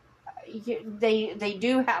 They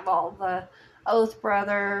do have all the Oath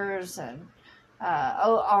Brothers and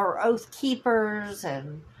our Oath Keepers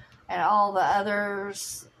and all the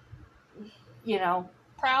others,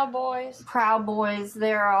 Proud Boys. Proud Boys.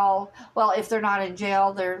 They're all, well, if they're not in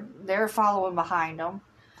jail, they're following behind them.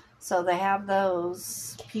 So they have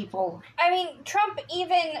those people. I mean, Trump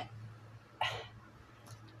even,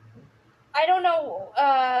 I don't know,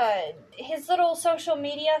 his little social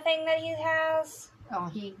media thing that he has. Oh,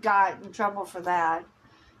 he got in trouble for that.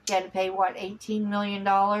 He had to pay, $18 million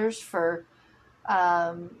for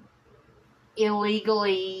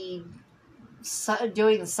illegally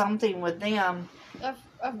doing something with them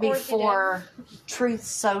before Truth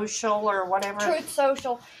Social or whatever. Truth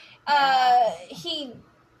Social.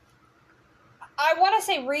 I want to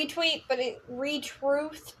say retweet, but it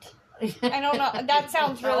retruthed. I don't know. That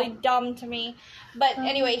sounds really dumb to me. But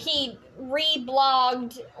anyway, he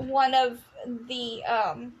reblogged one of the,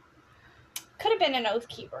 could have been an Oath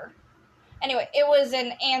Keeper. Anyway, it was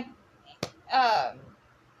a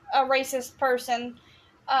racist person.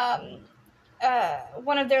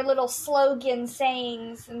 One of their little slogan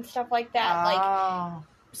sayings and stuff like that.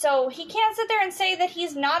 So he can't sit there and say that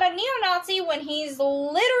he's not a neo-Nazi when he's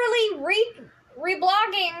literally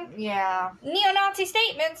reblogging neo-Nazi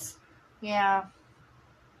statements. Yeah.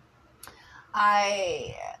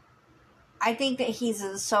 I think that he's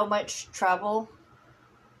in so much trouble.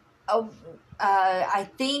 I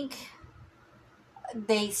think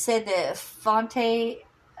they said that Fonte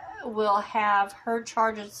will have her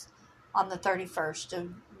charges on the 31st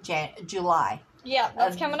of July. Yeah,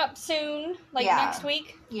 that's coming up soon, next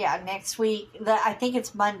week. Yeah, next week. I think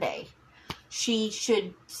it's Monday. She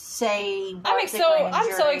should say. I'm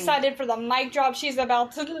so excited for the mic drop she's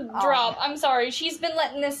about to drop. I'm sorry, she's been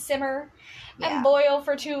letting this simmer and boil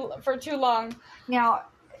for too long. Now,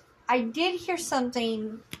 I did hear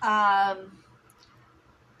something.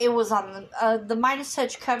 It was on the Midas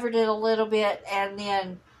Touch covered it a little bit, and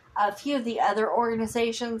then a few of the other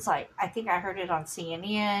organizations, I think I heard it on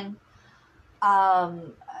CNN,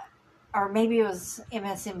 or maybe it was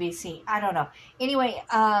MSNBC. I don't know. Anyway,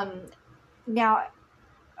 now,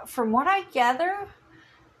 from what I gather,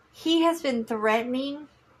 he has been threatening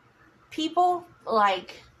people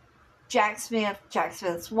like Jack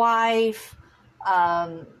Smith's wife,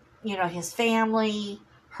 his family,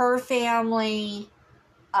 her family,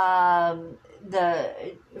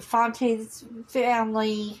 the Fonte's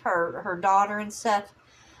family, her daughter and stuff.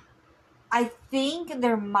 I think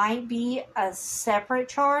there might be a separate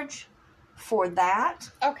charge for that.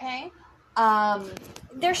 Okay.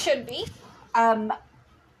 There should be.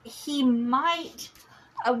 He might,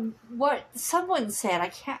 what someone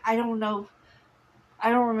said, I don't know, I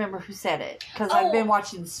don't remember who said it because I've been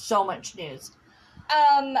watching so much news.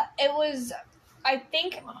 It was, I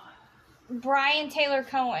think, Brian Taylor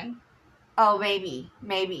Cohen. Oh,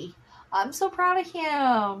 maybe. I'm so proud of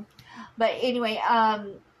him. But anyway,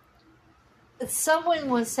 someone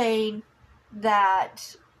was saying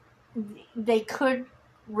that they could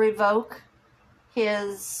revoke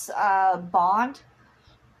his bond.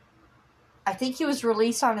 I think he was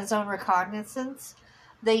released on his own recognizance.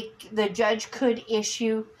 The judge could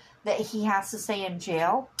issue that he has to stay in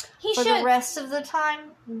jail the rest of the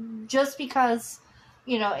time, just because,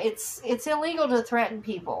 it's illegal to threaten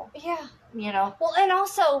people. Yeah. Well, and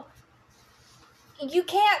also, you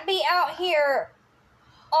can't be out here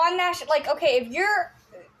on national, okay, if you're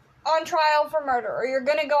on trial for murder, or you're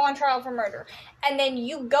gonna go on trial for murder, and then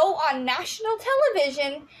you go on national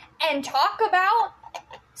television and talk about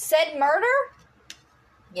said murder,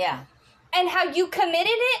 yeah, and how you committed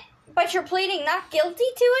it, but you're pleading not guilty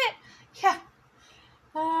to it, yeah.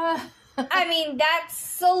 I mean,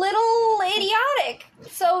 that's a little idiotic.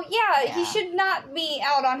 So yeah, he should not be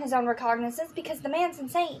out on his own recognizance because the man's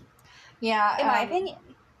insane. Yeah, in my opinion.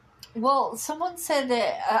 Well, someone said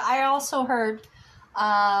that I also heard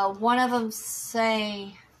one of them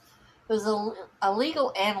say, it was a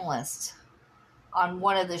legal analyst on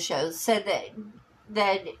one of the shows, said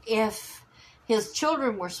that if his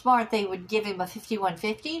children were smart, they would give him a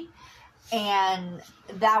 5150, and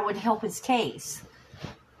that would help his case.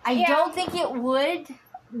 I don't think it would,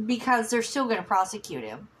 because they're still going to prosecute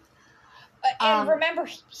him. And remember,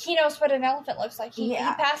 he knows what an elephant looks like. He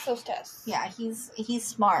passed those tests. Yeah, he's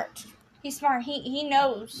smart. He's smart. He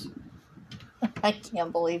knows. I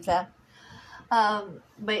can't believe that.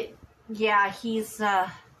 But yeah, he's.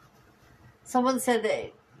 Someone said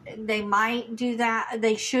that they might do that.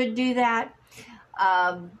 They should do that.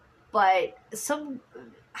 But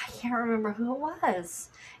I can't remember who it was.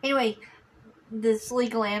 Anyway, this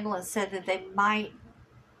legal analyst said that they might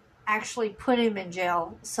actually put him in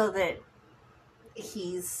jail so that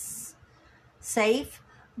he's safe.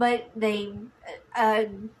 But they,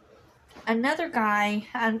 another guy,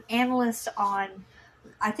 an analyst on,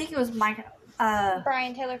 I think it was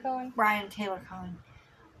Brian Taylor Cohen.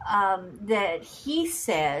 That he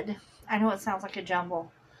said, I know it sounds like a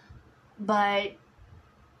jumble, but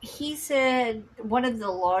he said, one of the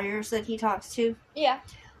lawyers that he talks to,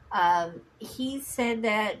 he said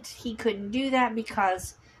that he couldn't do that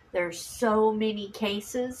because there's so many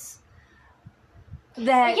cases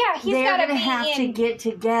that they're going to have to get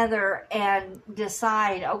together and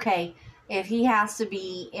decide, okay, if he has to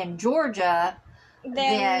be in Georgia,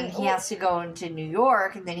 then he has to go into New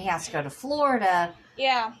York, and then he has to go to Florida.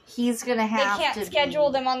 Yeah. He's going to have to... They can't schedule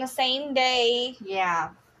them on the same day. Yeah.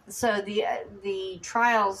 So the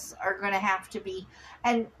trials are going to have to be...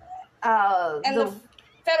 And the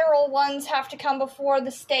federal ones have to come before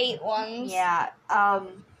the state ones. Yeah.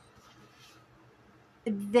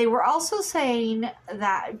 They were also saying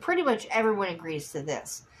that pretty much everyone agrees to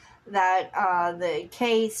this, that the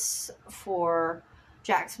case for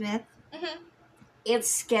Jack Smith, it's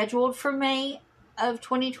scheduled for May of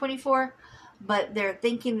 2024, but they're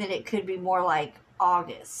thinking that it could be more like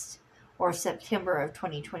August or September of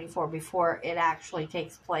 2024 before it actually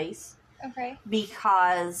takes place. Okay.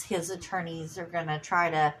 Because his attorneys are going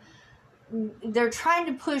to they're trying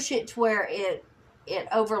to push it to where it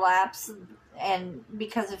overlaps, and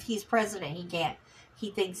because if he's president,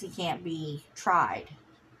 he thinks he can't be tried.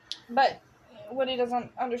 But what he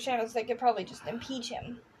doesn't understand is they could probably just impeach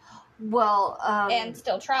him. Well, and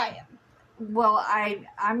still try him. Well,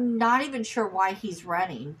 I'm not even sure why he's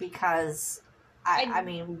running, because I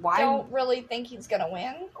mean, why? I don't really think he's gonna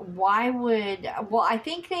win. Why would? Well, I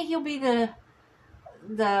think that he'll be the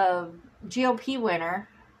GOP winner,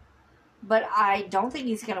 but I don't think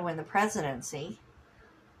he's gonna win the presidency.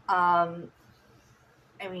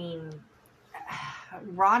 I mean,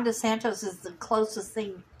 Ron DeSantis is the closest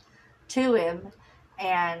thing to him,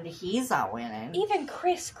 and he's not winning. Even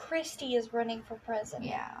Chris Christie is running for president.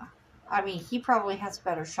 Yeah. I mean, he probably has a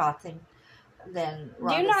better shot than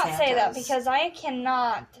Ron Do not DeSantis. say that, because I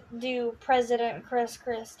cannot do President Chris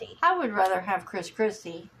Christie. I would rather have Chris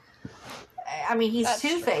Christie. I mean, he's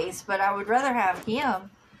two-faced, but I would rather have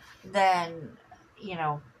him than,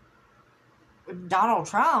 Donald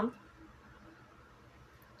Trump.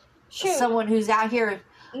 Shoot. Someone who's out here.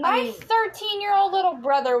 My 13-year-old little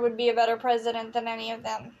brother would be a better president than any of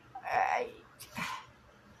them.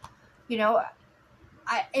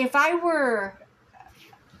 If I were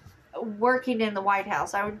working in the White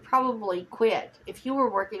House, I would probably quit. If you were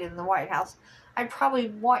working in the White House, I'd probably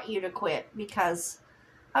want you to quit, because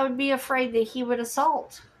I would be afraid that he would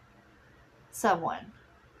assault someone.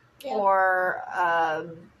 Yeah. Or,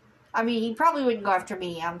 I mean, he probably wouldn't go after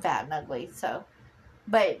me. I'm fat and ugly, so.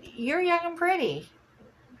 But you're young and pretty.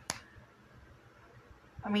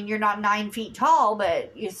 I mean, you're not 9 feet tall,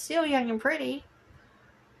 but you're still young and pretty.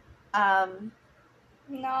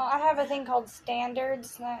 No, I have a thing called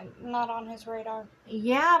standards, not on his radar.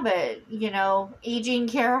 Yeah, but, you know, E. Jean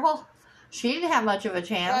Carroll, she didn't have much of a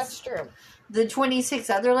chance. That's true. The 26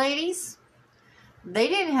 other ladies, they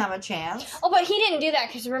didn't have a chance. Oh, but he didn't do that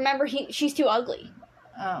because remember, she's too ugly.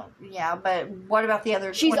 Oh, yeah, but what about the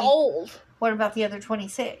other She's old. What about the other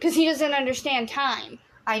 26? Because he doesn't understand time.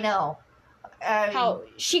 I know. How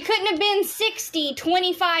she couldn't have been 60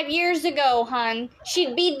 25 years ago, hun.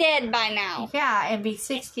 She'd be dead by now. Yeah, and be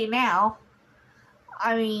 60 now.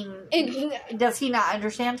 I mean, does he not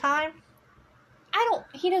understand time?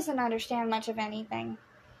 He doesn't understand much of anything.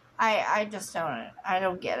 I just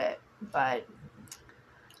don't get it. But,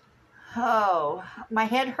 oh, my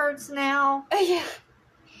head hurts now. Yeah.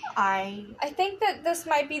 I think that this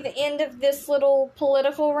might be the end of this little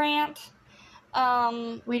political rant.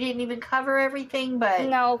 We didn't even cover everything, but...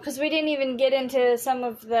 No, because we didn't even get into some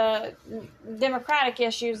of the democratic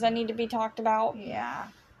issues that need to be talked about. Yeah.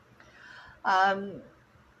 And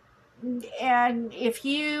if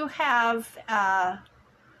you have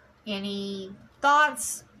any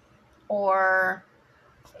thoughts or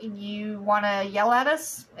you want to yell at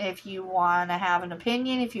us, if you want to have an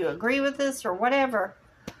opinion, if you agree with us or whatever,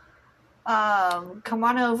 come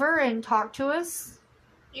on over and talk to us.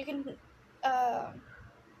 You can...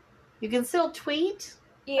 You can still tweet,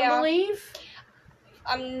 yeah. I believe.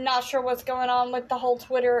 I'm not sure what's going on with the whole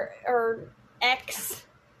Twitter or X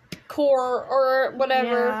core or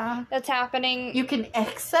whatever that's happening. You can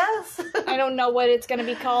access. I don't know what it's going to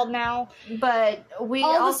be called now. But we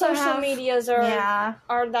all also the social medias are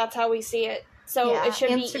that's how we see it. So it should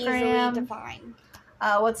Instagram, be easily defined.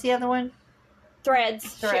 What's the other one?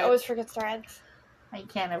 Threads. She always forgets Threads. I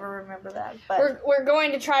can't ever remember that. But we're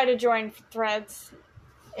going to try to join Threads.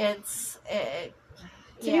 It's a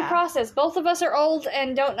new process. Both of us are old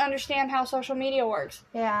and don't understand how social media works.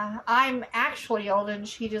 Yeah, I'm actually old and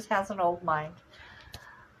she just has an old mind.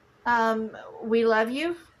 We love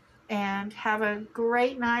you and have a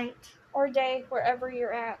great night. Or day, wherever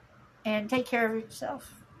you're at. And take care of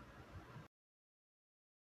yourself.